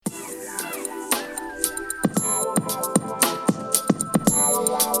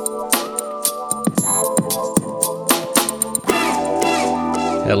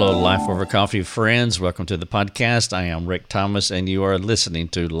Hello, Life Over Coffee friends. Welcome to the podcast. I am Rick Thomas, and you are listening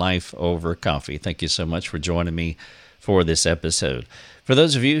to Life Over Coffee. Thank you so much for joining me for this episode. For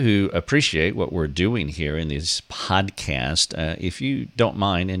those of you who appreciate what we're doing here in this podcast, if you don't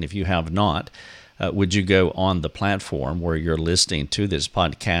mind, and if you have not, would you go on the platform where you're listening to this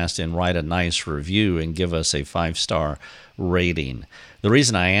podcast and write a nice review and give us a 5-star rating? The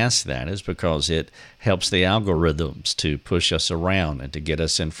reason I ask that is because it helps the algorithms to push us around and to get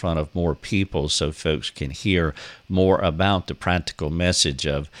us in front of more people so folks can hear more about the practical message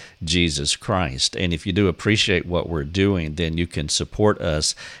of Jesus Christ. And if you do appreciate what we're doing, then you can support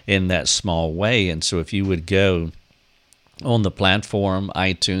us in that small way. And so if you would go on the platform,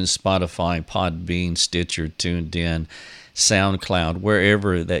 iTunes, Spotify, Podbean, Stitcher, TuneIn, SoundCloud,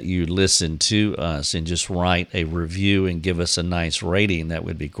 wherever that you listen to us, and just write a review and give us a nice rating, that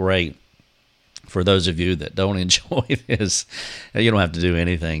would be great. For those of you that don't enjoy this, you don't have to do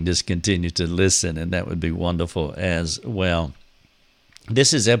anything. Just continue to listen, and that would be wonderful as well.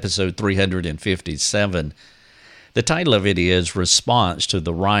 This is episode 357. The title of it is Response to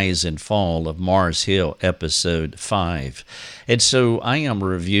the Rise and Fall of Mars Hill, Episode 5. And so I am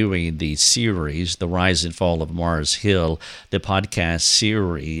reviewing the series, The Rise and Fall of Mars Hill, the podcast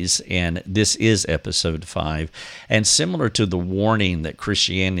series, and this is Episode 5. And similar to the warning that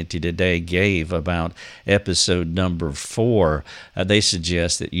Christianity Today gave about episode number 4, they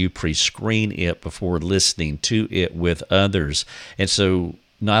suggest that you pre-screen it before listening to it with others. And so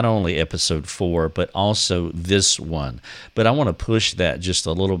not only episode 4, but also this one. But I want to push that just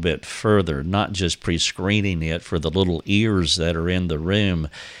a little bit further, not just pre-screening it for the little ears that are in the room.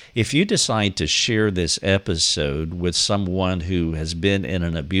 If you decide to share this episode with someone who has been in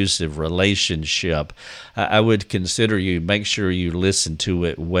an abusive relationship, I would consider you, make sure you listen to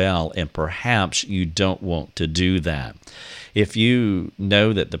it well, and perhaps you don't want to do that. If you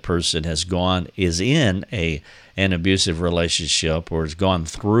know that the person is in an abusive relationship or has gone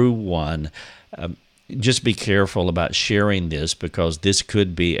through one, just be careful about sharing this, because this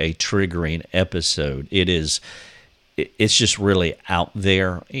could be a triggering episode. It's just really out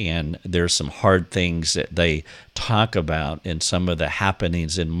there, and there's some hard things that they talk about in some of the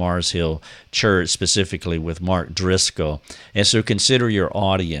happenings in Mars Hill Church, specifically with Mark Driscoll. And so consider your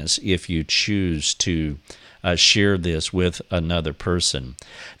audience if you choose to share this with another person.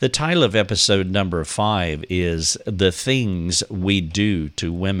 The title of episode number 5 is The Things We Do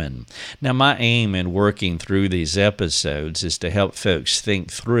to Women. Now, my aim in working through these episodes is to help folks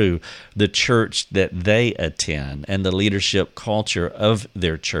think through the church that they attend and the leadership culture of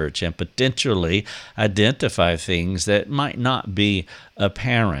their church, and potentially identify things that might not be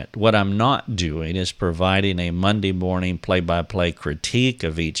apparent. What I'm not doing is providing a Monday morning play-by-play critique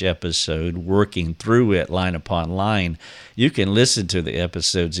of each episode, working through it line upon line. You can listen to the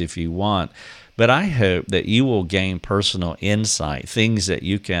episodes if you want, but I hope that you will gain personal insight, things that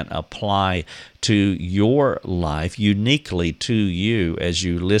you can apply to your life, uniquely to you, as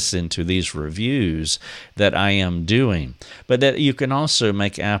you listen to these reviews that I am doing. But that you can also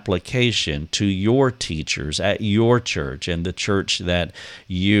make application to your teachers at your church and the church that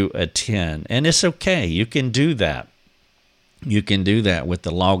you attend. And it's okay. You can do that. You can do that with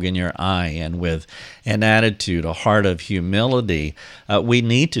the log in your eye and with an attitude, a heart of humility. We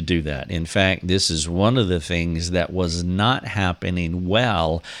need to do that. In fact, this is one of the things that was not happening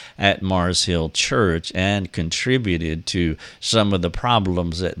well at Mars Hill Church and contributed to some of the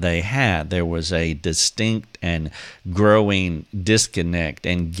problems that they had. There was a distinct and growing disconnect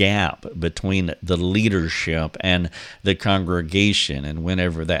and gap between the leadership and the congregation. And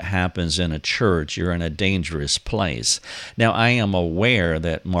whenever that happens in a church, you're in a dangerous place. Now, I am aware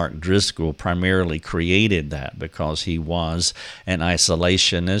that Mark Driscoll primarily created that because he was an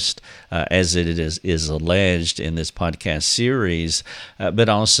isolationist, as it is alleged in this podcast series, but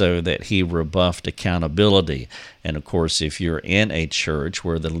also that he rebuffed accountability. And of course, if you're in a church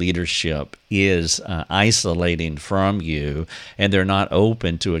where the leadership is isolating from you and they're not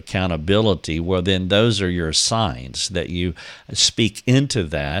open to accountability, well, then those are your signs that you speak into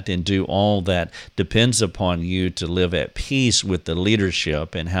that and do all that depends upon you to live at peace with the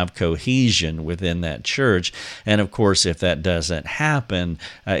leadership and have cohesion within that church. And of course, if that doesn't happen,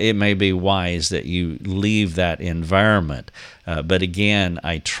 it may be wise that you leave that environment. But again,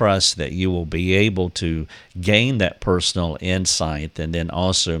 I trust that you will be able to gain that personal insight and then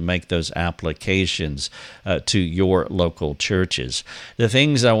also make those applications to your local churches. The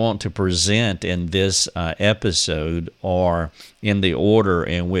things I want to present in this episode are in the order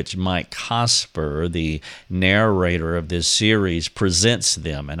in which Mike Cosper, the narrator of this series, presents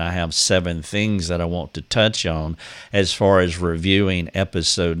them. And I have 7 things that I want to touch on as far as reviewing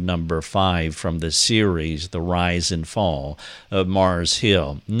episode number 5 from the series, The Rise and Fall of Mars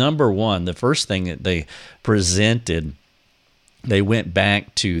Hill. Number 1, the first thing that they presented, they went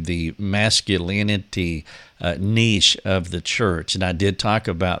back to the masculinity niche of the church. And I did talk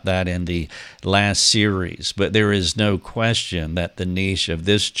about that in the last series, but there is no question that the niche of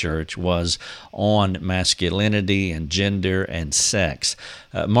this church was on masculinity and gender and sex.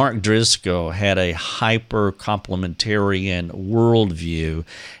 Mark Driscoll had a hyper-complementarian worldview,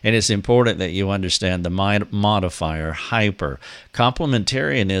 and it's important that you understand the modifier hyper.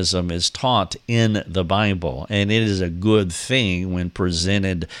 Complementarianism is taught in the Bible, and it is a good thing when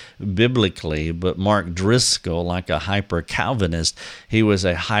presented biblically, but Mark Driscoll, like a hyper-Calvinist, he was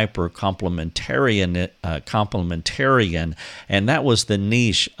a hyper-complementarian, and that was the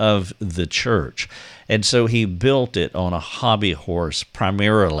niche of the church. And so he built it on a hobby horse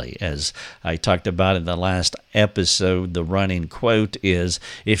primarily. As I talked about in the last episode, the running quote is,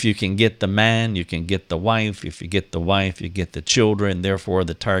 if you can get the man, you can get the wife. If you get the wife, you get the children. Therefore,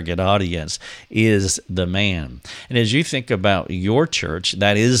 the target audience is the man. And as you think about your church,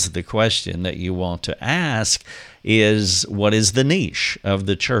 that is the question that you want to ask, is what is the niche of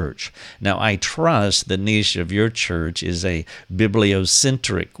the church? Now, I trust the niche of your church is a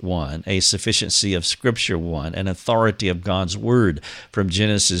bibliocentric one, a sufficiency of Scripture one, an authority of God's Word from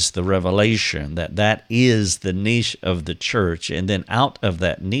Genesis to Revelation, that is the niche of the church. And then out of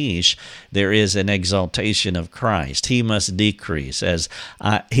that niche, there is an exaltation of Christ. He must increase as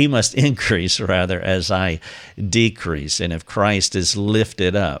I decrease. And if Christ is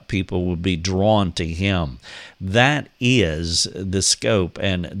lifted up, people will be drawn to Him. That is the scope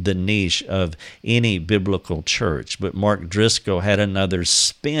and the niche of any biblical church. But Mark Driscoll had another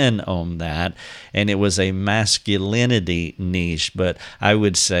spin on that, and it was a masculinity niche, but I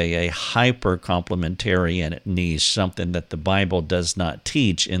would say a hyper-complementarian niche, something that the Bible does not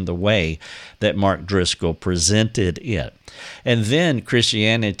teach in the way that Mark Driscoll presented it. And then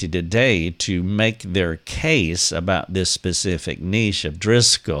Christianity Today, to make their case about this specific niche of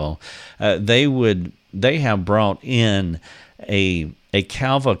Driscoll, they have brought in a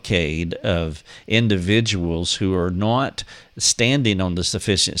cavalcade of individuals who are not standing on the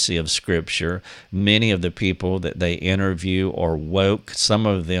sufficiency of Scripture. Many of the people that they interview are woke. Some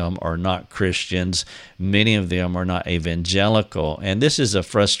of them are not Christians. Many of them are not evangelical. And this is a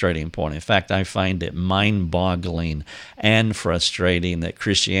frustrating point. In fact, I find it mind-boggling and frustrating that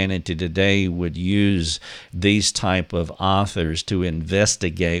Christianity Today would use these type of authors to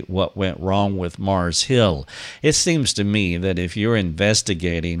investigate what went wrong with Mars Hill. It seems to me that if you're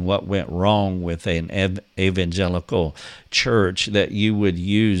investigating what went wrong with an evangelical church, that you would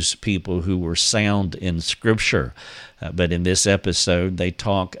use people who were sound in Scripture. But in this episode, they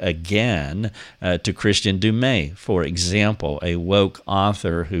talk again to Christian Dumais, for example, a woke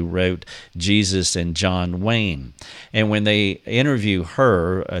author who wrote Jesus and John Wayne. And when they interview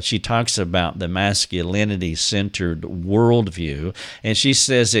her, she talks about the masculinity-centered worldview, and she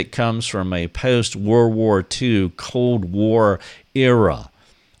says it comes from a post-World War II Cold War era.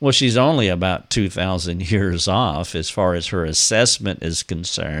 Well, she's only about 2,000 years off as far as her assessment is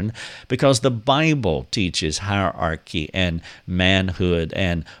concerned, because the Bible teaches hierarchy and manhood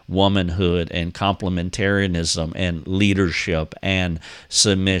and womanhood and complementarianism and leadership and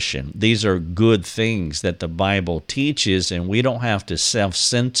submission. These are good things that the Bible teaches, and we don't have to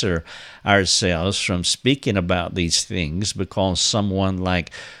self-censor ourselves from speaking about these things because someone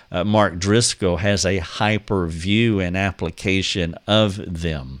like Mark Driscoll has a hyper view and application of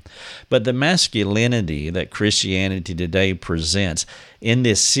them. But the masculinity that Christianity Today presents in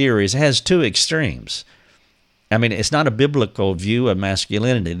this series has 2 extremes. I mean, it's not a biblical view of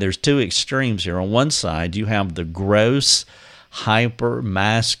masculinity. There's 2 extremes here. On one side, you have the gross,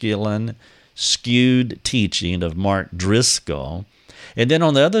 hyper-masculine, skewed teaching of Mark Driscoll. And then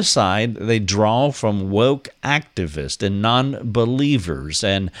on the other side, they draw from woke activists and non-believers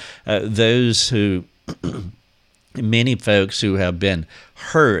and those who, many folks who have been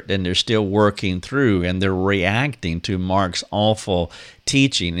hurt and they're still working through and they're reacting to Mark's awful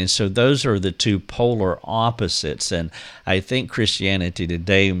teaching. And so those are the two polar opposites. And I think Christianity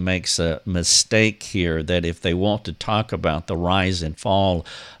today makes a mistake here that if they want to talk about the rise and fall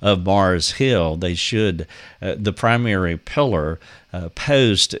of Mars Hill, they should, the primary pillar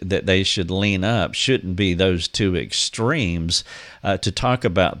post that they should lean up shouldn't be those two extremes to talk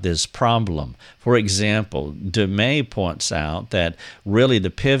about this problem. For example, DeMay points out that really the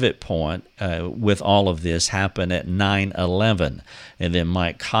pivot point with all of this happened at 9/11. And then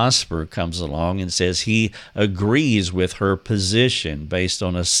Mike Cosper comes along and says he agrees with her position based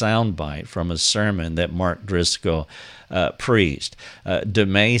on a soundbite from a sermon that Mark Driscoll preached.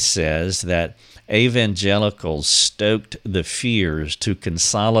 DeMay says that evangelicals stoked the fears to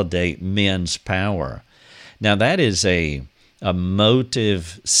consolidate men's power. Now, that is a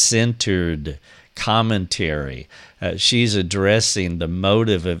motive-centered commentary. She's addressing the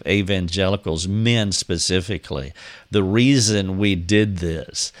motive of evangelicals, men specifically. The reason we did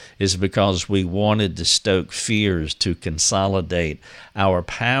this is because we wanted to stoke fears to consolidate our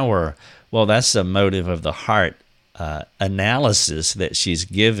power. Well, that's the motive of the heart analysis that she's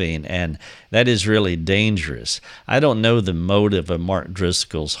giving, and that is really dangerous. I don't know the motive of Mark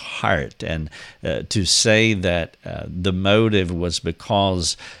Driscoll's heart, and to say that the motive was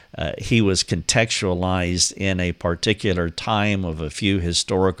because he was contextualized in a particular time of a few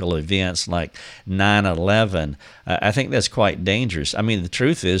historical events like 9/11, I think that's quite dangerous. I mean, the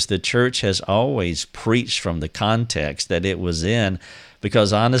truth is the church has always preached from the context that it was in,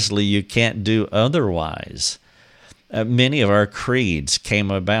 because honestly, you can't do otherwise. Many of our creeds came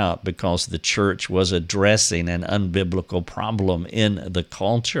about because the church was addressing an unbiblical problem in the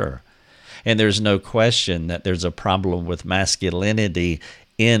culture. And there's no question that there's a problem with masculinity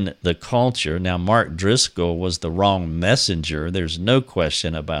in the culture. Now, Mark Driscoll was the wrong messenger. There's no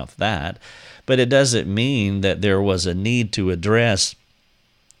question about that. But it doesn't mean that there wasn't a need to address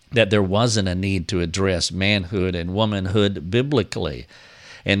manhood and womanhood biblically.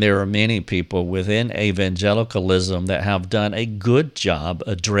 And there are many people within evangelicalism that have done a good job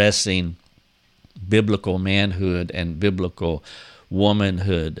addressing biblical manhood and biblical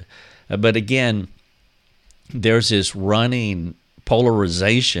womanhood. But again, there's this running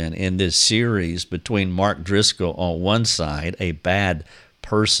polarization in this series between Mark Driscoll on one side, a bad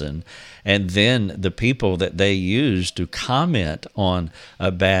person, and then the people that they use to comment on a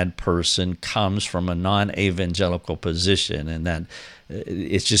bad person comes from a non-evangelical position, and that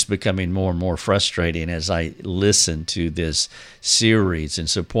it's just becoming more and more frustrating as I listen to this series. And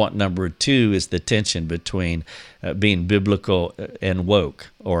so point number 2 is the tension between being biblical and woke,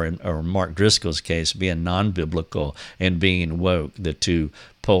 or in Mark Driscoll's case, being non-biblical and being woke, the two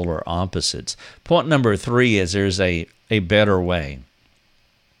polar opposites. Point number 3 is there's a better way.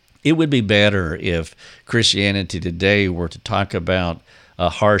 It would be better if Christianity today were to talk about a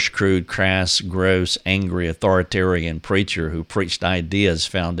harsh, crude, crass, gross, angry, authoritarian preacher who preached ideas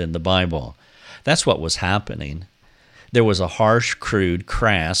found in the Bible. That's what was happening. There was a harsh, crude,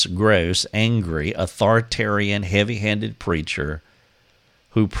 crass, gross, angry, authoritarian, heavy-handed preacher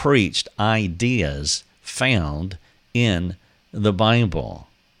who preached ideas found in the Bible.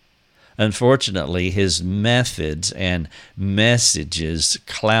 Unfortunately, his methods and messages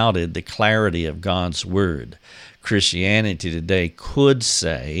clouded the clarity of God's Word. Christianity today could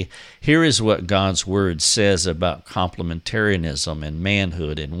say, here is what God's Word says about complementarianism and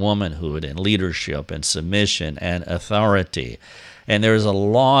manhood and womanhood and leadership and submission and authority. And there's a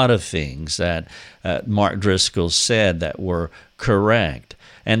lot of things that Mark Driscoll said that were correct.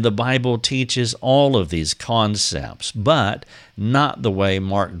 And the Bible teaches all of these concepts, but not the way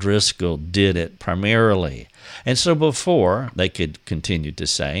Mark Driscoll did it primarily. And so before, they could continue to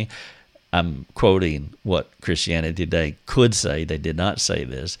say, I'm quoting what Christianity Today could say. They did not say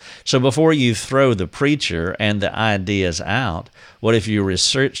this. So before you throw the preacher and the ideas out, what if you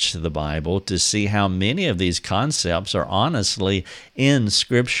research the Bible to see how many of these concepts are honestly in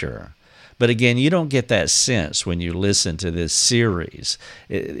Scripture? But again, you don't get that sense when you listen to this series.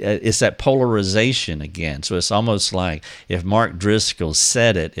 It's that polarization again. So it's almost like if Mark Driscoll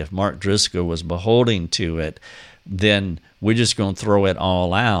said it, if Mark Driscoll was beholding to it, then we're just going to throw it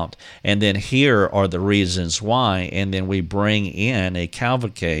all out. And then here are the reasons why. And then we bring in a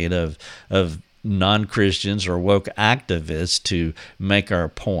cavalcade of non-Christians or woke activists to make our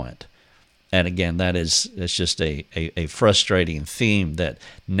point. And again, that's just a frustrating theme that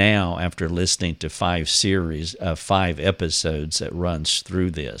now, after listening to 5 episodes that runs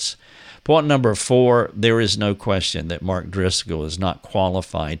through this. Point number 4, there is no question that Mark Driscoll is not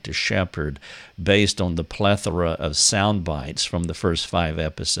qualified to shepherd based on the plethora of sound bites from the first 5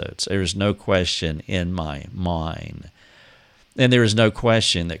 episodes. There is no question in my mind. And there is no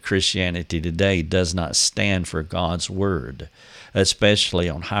question that Christianity today does not stand for God's word, especially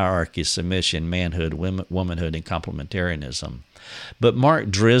on hierarchy, submission, manhood, womanhood, and complementarianism. But Mark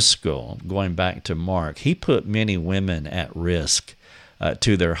Driscoll, going back to Mark, he put many women at risk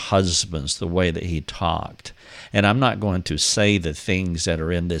to their husbands the way that he talked. And I'm not going to say the things that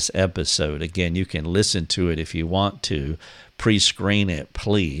are in this episode. Again, you can listen to it if you want to. Pre-screen it,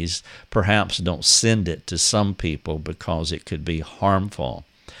 please. Perhaps don't send it to some people because it could be harmful.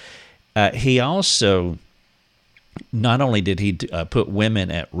 He also, not only did he put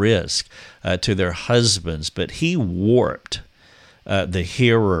women at risk to their husbands, but he warped the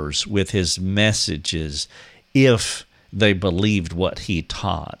hearers with his messages if they believed what he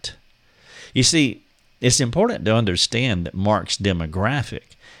taught. You see, it's important to understand that Mark's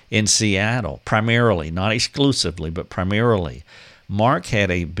demographic in Seattle, primarily, not exclusively, but primarily, Mark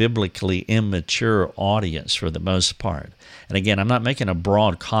had a biblically immature audience for the most part. And again, I'm not making a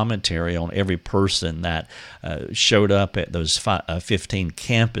broad commentary on every person that showed up at those 15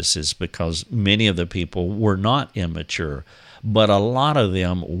 campuses, because many of the people were not immature, but a lot of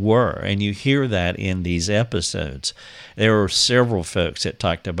them were. And you hear that in these episodes. There were several folks that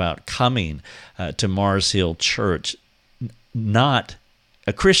talked about coming to Mars Hill Church not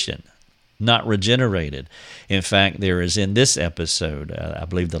a Christian, not regenerated. In fact, there is in this episode, I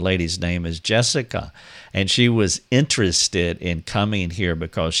believe the lady's name is Jessica, and she was interested in coming here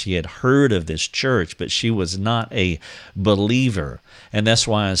because she had heard of this church, but she was not a believer. And that's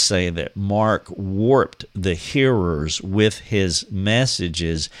why I say that Mark warped the hearers with his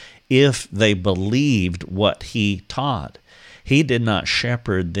messages if they believed what he taught. He did not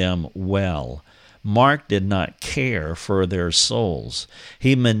shepherd them well. Mark did not care for their souls.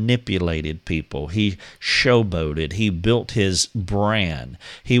 He manipulated people. He showboated. He built his brand.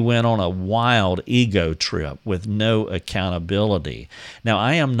 He went on a wild ego trip with no accountability. Now,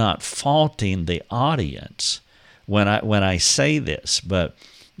 I am not faulting the audience when I say this, but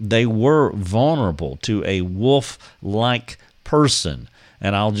they were vulnerable to a wolf-like person.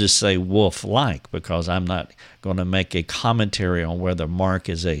 And I'll just say wolf-like because I'm not going to make a commentary on whether Mark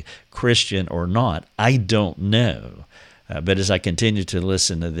is a Christian or not. I don't know. But as I continue to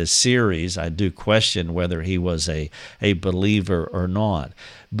listen to this series, I do question whether he was a believer or not.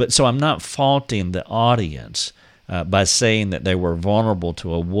 But so I'm not faulting the audience by saying that they were vulnerable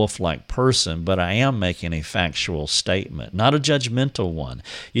to a wolf-like person, but I am making a factual statement, not a judgmental one.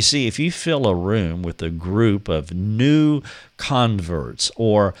 You see, if you fill a room with a group of new converts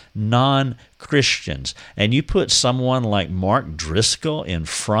or non-Christians, and you put someone like Mark Driscoll in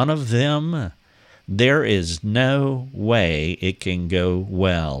front of them, there is no way it can go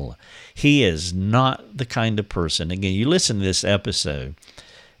well. He is not the kind of person. Again, you listen to this episode,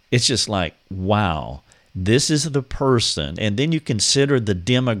 it's just like, wow. This is the person, and then you consider the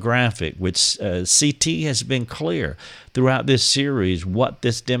demographic, which CT has been clear throughout this series what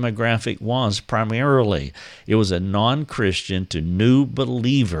this demographic was primarily. It was a non-Christian to new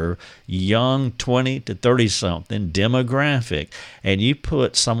believer, young 20 to 30-something demographic, and you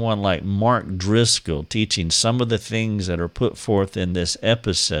put someone like Mark Driscoll teaching some of the things that are put forth in this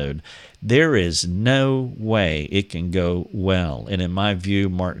episode. There is no way it can go well. And in my view,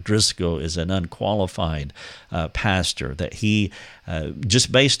 Mark Driscoll is an unqualified pastor, that he,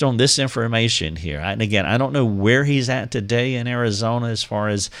 just based on this information here, and again, I don't know where he's at today in Arizona as far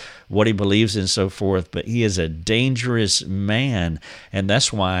as what he believes and so forth, but he is a dangerous man. And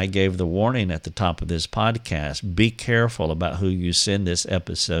that's why I gave the warning at the top of this podcast, be careful about who you send this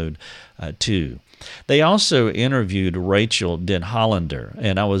episode to. They also interviewed Rachel Denhollander,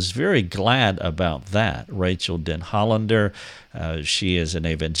 and I was very glad about that. Rachel Denhollander, she is an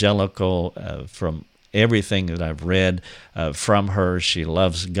evangelical from everything that I've read from her. She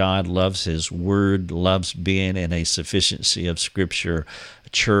loves God, loves His Word, loves being in a sufficiency of Scripture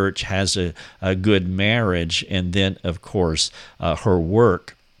church, has a good marriage, and then, of course, her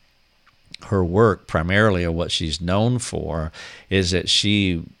work primarily, or what she's known for, is that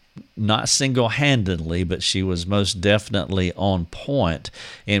she, not single-handedly, but she was most definitely on point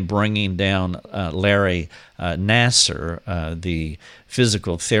in bringing down Larry Nassar, the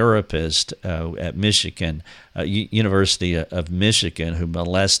physical therapist at Michigan, University of Michigan, who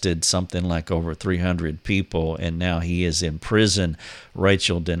molested something like over 300 people, and now he is in prison.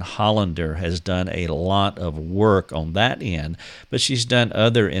 Rachel Denhollander has done a lot of work on that end, but she's done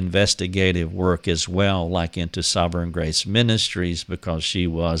other investigative work as well, like into Sovereign Grace Ministries, because she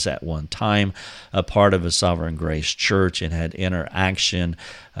was at one time a part of a Sovereign Grace church and had interaction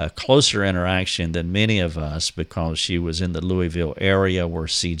closer interaction than many of us because she was in the Louisville area where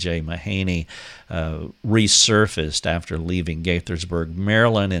C.J. Mahaney resurfaced after leaving Gaithersburg,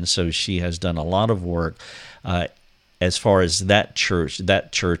 Maryland, and so she has done a lot of work as far as that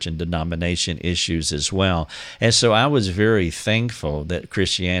church and denomination issues as well. And so I was very thankful that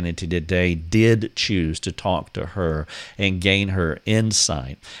Christianity Today did choose to talk to her and gain her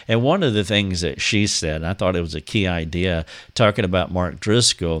insight. And one of the things that she said, and I thought it was a key idea, talking about Mark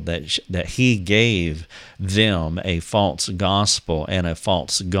Driscoll, that he gave them a false gospel and a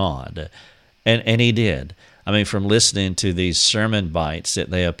false God. And he did. I mean, from listening to these sermon bites that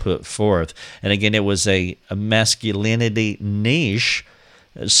they have put forth. And again, it was a masculinity niche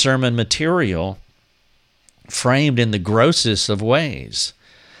sermon material framed in the grossest of ways.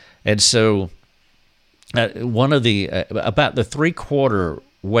 And so about the 3/4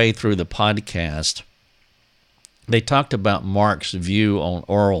 way through the podcast, they talked about Mark's view on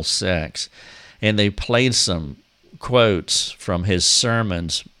oral sex, and they played some quotes from his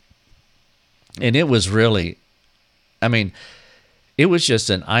sermons. And it was really, it was just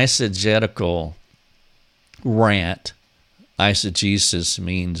an eisegetical rant. Eisegesis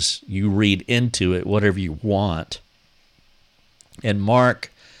means you read into it whatever you want. And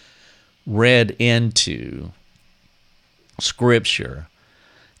Mark read into Scripture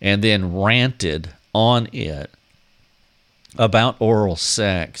and then ranted on it about oral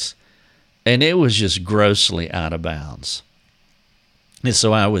sex. And it was just grossly out of bounds. And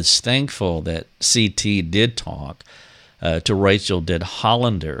so I was thankful that CT did talk to Rachel Did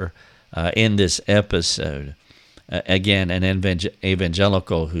Hollander in this episode. Again, an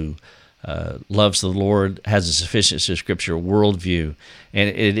evangelical who loves the Lord, has a sufficiency of Scripture worldview, and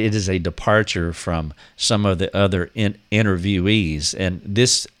it is a departure from some of the other interviewees. And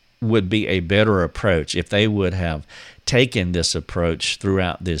this would be a better approach if they would have taken this approach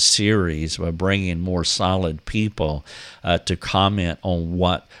throughout this series by bringing more solid people to comment on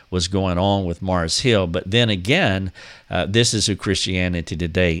what was going on with Mars Hill. But then again, this is who Christianity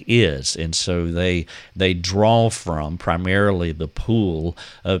Today is, and so they draw from primarily the pool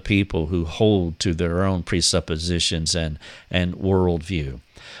of people who hold to their own presuppositions and worldview.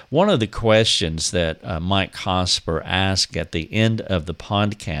 One of the questions that Mike Hosper asked at the end of the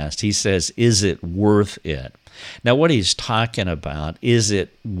podcast, he says, is it worth it? Now, what he's talking about, is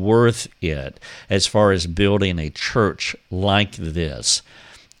it worth it as far as building a church like this?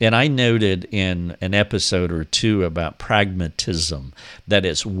 And I noted in an episode or two about pragmatism that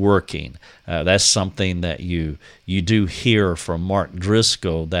it's working. That's something that you do hear from Mark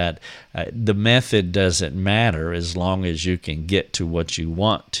Driscoll, that the method doesn't matter as long as you can get to what you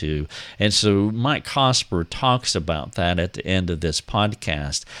want to. And so Mike Hosper talks about that at the end of this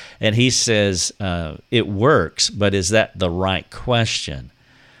podcast. And he says, it works, but is that the right question?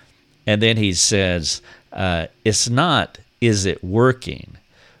 And then he says, it's not, is it working?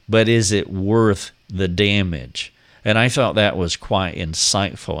 But is it worth the damage? And I thought that was quite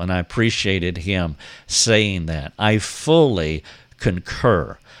insightful, and I appreciated him saying that. I fully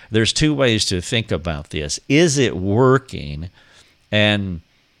concur. There's two ways to think about this. Is it working? And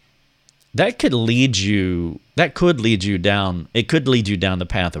that could lead you down the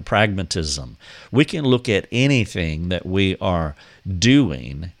path of pragmatism. We can look at anything that we are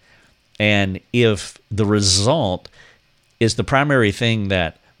doing, and if the result is the primary thing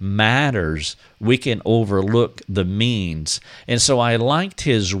that matters, we can overlook the means. And so I liked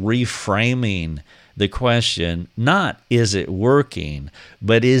his reframing the question, not is it working,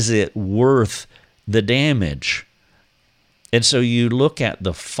 but is it worth the damage? And so you look at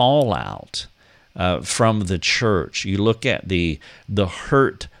the fallout from the church. You look at the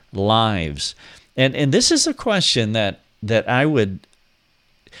hurt lives. And this is a question that I would,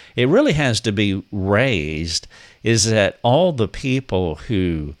 it really has to be raised, is that all the people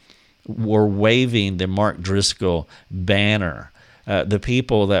who were waving the Mark Driscoll banner, the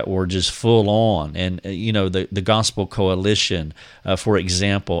people that were just full on, and the Gospel Coalition, for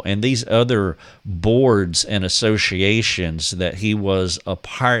example, and these other boards and associations that he was a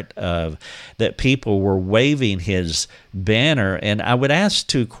part of, that people were waving his banner. And I would ask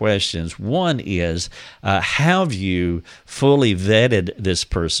two questions. One is, have you fully vetted this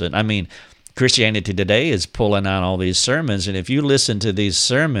person? I mean, Christianity Today is pulling out all these sermons, and if you listen to these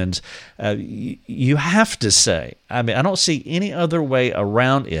sermons, you have to say, I don't see any other way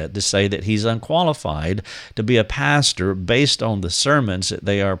around it to say that he's unqualified to be a pastor based on the sermons that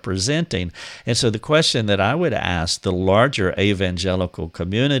they are presenting. And so the question that I would ask the larger evangelical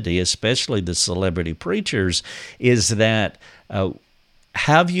community, especially the celebrity preachers, is that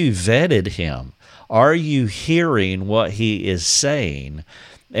have you vetted him? Are you hearing what he is saying?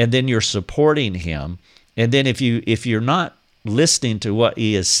 And then you're supporting him. And then if you're not listening to what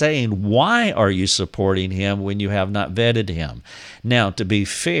he is saying, why are you supporting him when you have not vetted him? Now, to be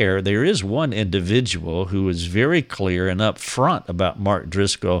fair, there is one individual who is very clear and upfront about Mark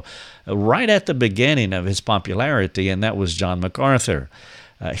Driscoll right at the beginning of his popularity, and that was John MacArthur.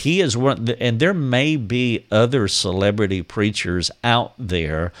 He is one, and there may be other celebrity preachers out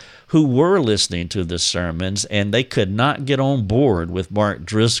there who were listening to the sermons and they could not get on board with Mark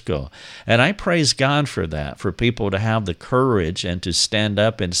Driscoll. And I praise God for that, for people to have the courage and to stand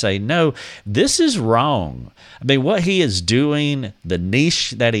up and say, no, this is wrong. I mean, what he is doing, the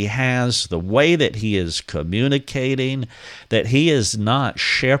niche that he has, the way that he is communicating, that he is not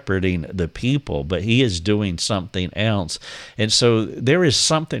shepherding the people, but he is doing something else. And so there is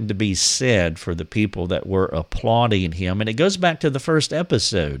something to be said for the people that were applauding him. And it goes back to the first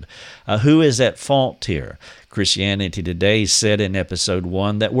episode. Who is at fault here? Christianity Today said in episode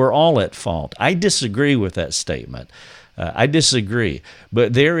 1 that we're all at fault. I disagree with that statement. I disagree.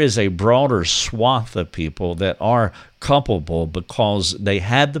 But there is a broader swath of people that are culpable because they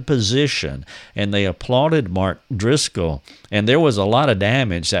had the position and they applauded Mark Driscoll, and there was a lot of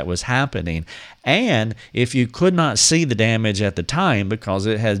damage that was happening. And if you could not see the damage at the time because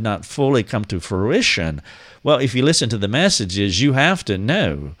it has not fully come to fruition, well, if you listen to the messages, you have to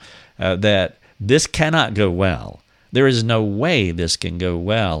know that this cannot go well. There is no way this can go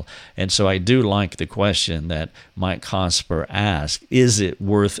well. And so I do like the question that Mike Hosper asked, is it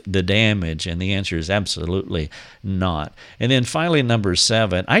worth the damage? And the answer is absolutely not. And then finally, number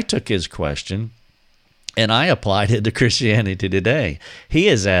 7, I took his question and I applied it to Christianity Today. He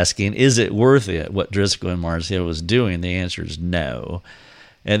is asking, is it worth it, what Driscoll and Mars Hill was doing? The answer is no.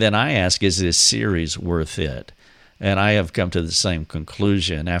 And then I ask, is this series worth it? And I have come to the same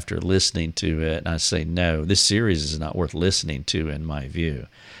conclusion after listening to it. And I say, no, this series is not worth listening to in my view.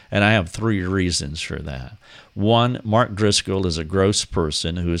 And I have 3 reasons for that. 1, Mark Driscoll is a gross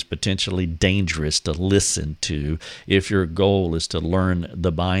person who is potentially dangerous to listen to if your goal is to learn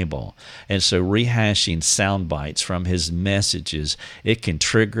the Bible. And so rehashing sound bites from his messages, it can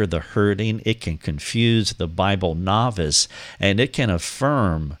trigger the hurting, it can confuse the Bible novice, and it can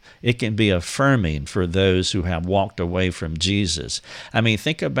be affirming for those who have walked away from Jesus. I mean,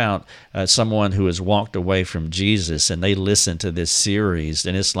 think about someone who has walked away from Jesus and they listen to this series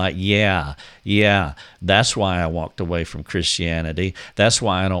and it's like, yeah, that's why I walked away from Christianity. That's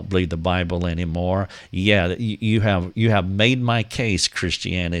why I don't believe the Bible anymore. Yeah, you have made my case,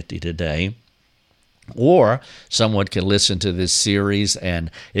 Christianity Today. Or someone can listen to this series and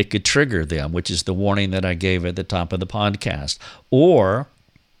it could trigger them, which is the warning that I gave at the top of the podcast. Or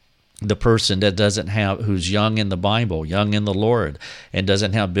the person that who's young in the Bible, young in the Lord, and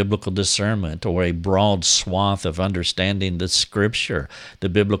doesn't have biblical discernment or a broad swath of understanding the Scripture, the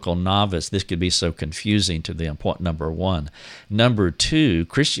biblical novice, this could be so confusing to them, point number 1. Number 2,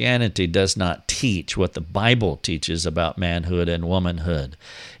 Christianity does not teach what the Bible teaches about manhood and womanhood.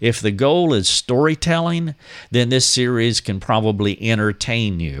 If the goal is storytelling, then this series can probably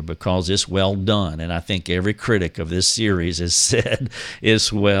entertain you because it's well done, and I think every critic of this series has said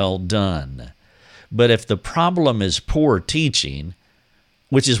it's well done. But if the problem is poor teaching,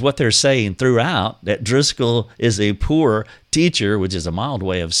 which is what they're saying throughout, that Driscoll is a poor teacher, which is a mild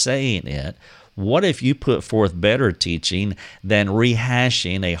way of saying it, what if you put forth better teaching than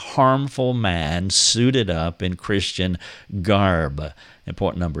rehashing a harmful man suited up in Christian garb? And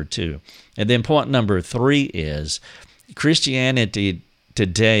point number 2. And then point number 3 is Christianity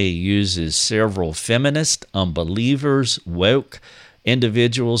Today uses several feminist, unbelievers, woke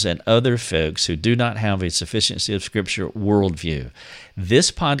individuals, and other folks who do not have a sufficiency of Scripture worldview.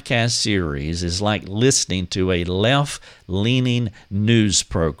 This podcast series is like listening to a left-leaning news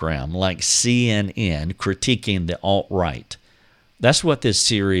program like CNN critiquing the alt-right. That's what this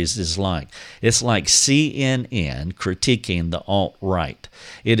series is like. It's like CNN critiquing the alt-right.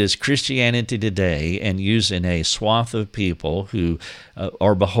 It is Christianity Today and using a swath of people who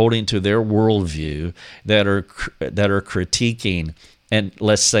are beholden to their worldview that are critiquing, and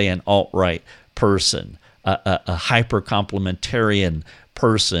let's say an alt-right person, a hyper-complementarian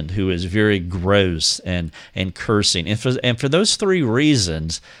person who is very gross and cursing. And for those 3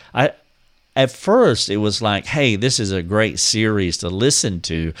 reasons, at first, it was like, hey, this is a great series to listen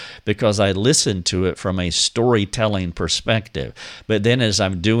to because I listened to it from a storytelling perspective. But then as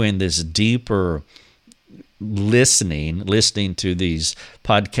I'm doing this deeper listening to these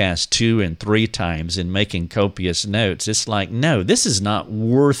podcasts 2 and 3 times and making copious notes, it's like, no, this is not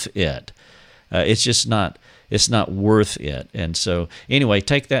worth it. It's just not it's not worth it. And so anyway,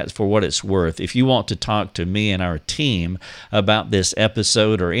 take that for what it's worth. If you want to talk to me and our team about this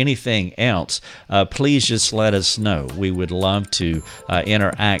episode or anything else, please just let us know. We would love to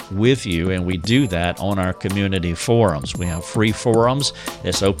interact with you, and we do that on our community forums. We have free forums.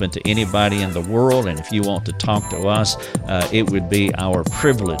 It's open to anybody in the world, and if you want to talk to us, it would be our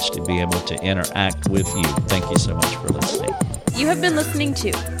privilege to be able to interact with you. Thank you so much for listening. You have been listening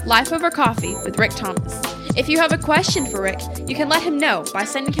to Life Over Coffee with Rick Thomas. If you have a question for Rick, you can let him know by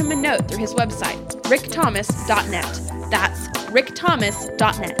sending him a note through his website, rickthomas.net. That's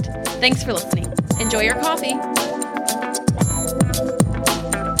rickthomas.net. Thanks for listening. Enjoy your coffee.